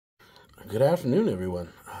Good afternoon, everyone.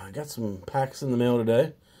 I got some packs in the mail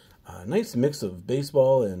today. Nice mix of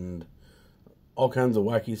baseball and all kinds of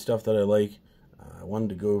wacky stuff that I like. I wanted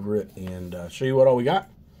to go over it and show you what all we got.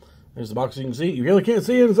 There's the box you can see. You really can't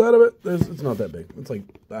see inside of it. It's not that big. It's like,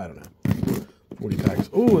 I don't know, 40 packs.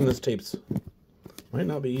 Oh, and this tape's might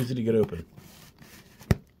not be easy to get open.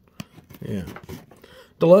 Yeah.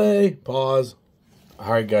 Delay. Pause.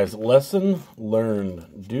 All right, guys. Lesson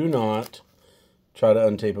learned. Do not try to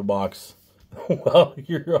untape a box while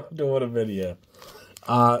you're doing a video.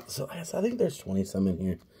 So I think there's 20 some in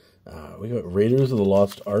here. We got Raiders of the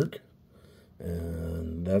Lost Ark.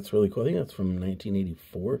 And that's really cool. I think that's from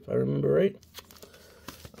 1984, if I remember right.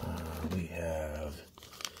 We have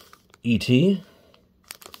E.T.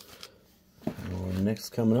 Next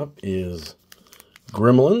coming up is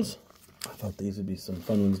Gremlins. I thought these would be some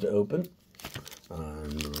fun ones to open.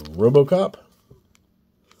 RoboCop.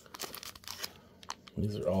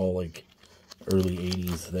 These are all like early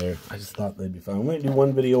 80s there. I just thought they'd be fun. I might do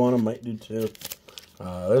one video on them, might do two.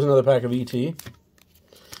 There's another pack of E.T.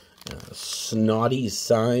 Snotty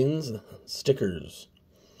Signs stickers.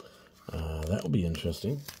 That will be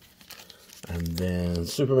interesting. And then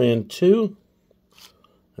Superman 2.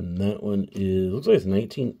 And that one is, looks like it's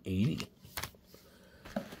 1980.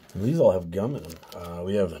 And these all have gum in them.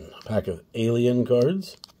 We have a pack of Alien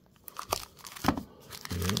cards.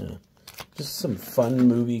 Yeah. Just some fun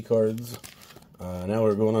movie cards. Now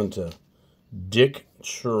we're going on to Dick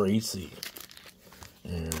Tracy.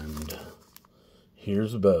 And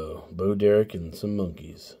here's Bo. Bo Derek and some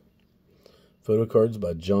monkeys. Photo cards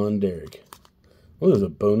by John Derek. Oh, there's a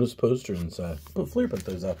bonus poster inside. Oh, Fleer put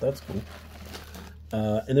those out. That's cool.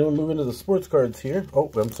 And then we'll move into the sports cards here. Oh,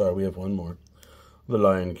 I'm sorry. We have one more. The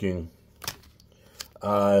Lion King.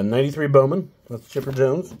 93 Bowman. That's Chipper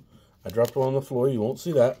Jones. I dropped one on the floor. You won't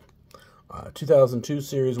see that. 2002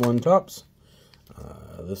 Series 1 Topps.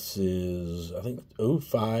 This is, I think,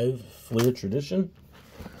 05 Fleer Tradition.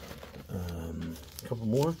 A couple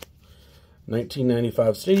more.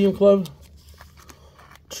 1995 Stadium Club.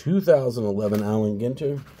 2011 Allen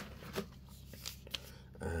Ginter.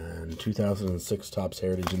 And 2006 Topps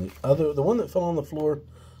Heritage. And the one that fell on the floor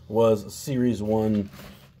was Series 1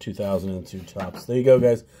 2002 Topps. There you go,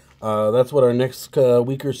 guys. That's what our next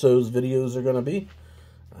week or so's videos are going to be.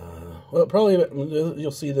 Well, probably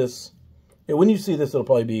you'll see this. Yeah, when you see this, it'll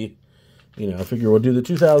probably be, I figure we'll do the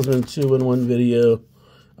 2002 in one video,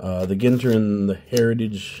 the Ginter and the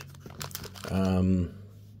Heritage.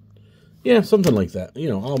 Yeah, something like that.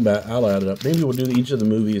 I'll add it up. Maybe we'll do each of the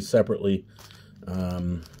movies separately,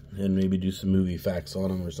 and maybe do some movie facts on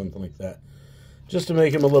them or something like that, just to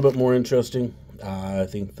make them a little bit more interesting. I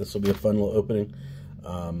think this will be a fun little opening.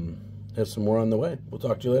 Have some more on the way. We'll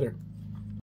talk to you later.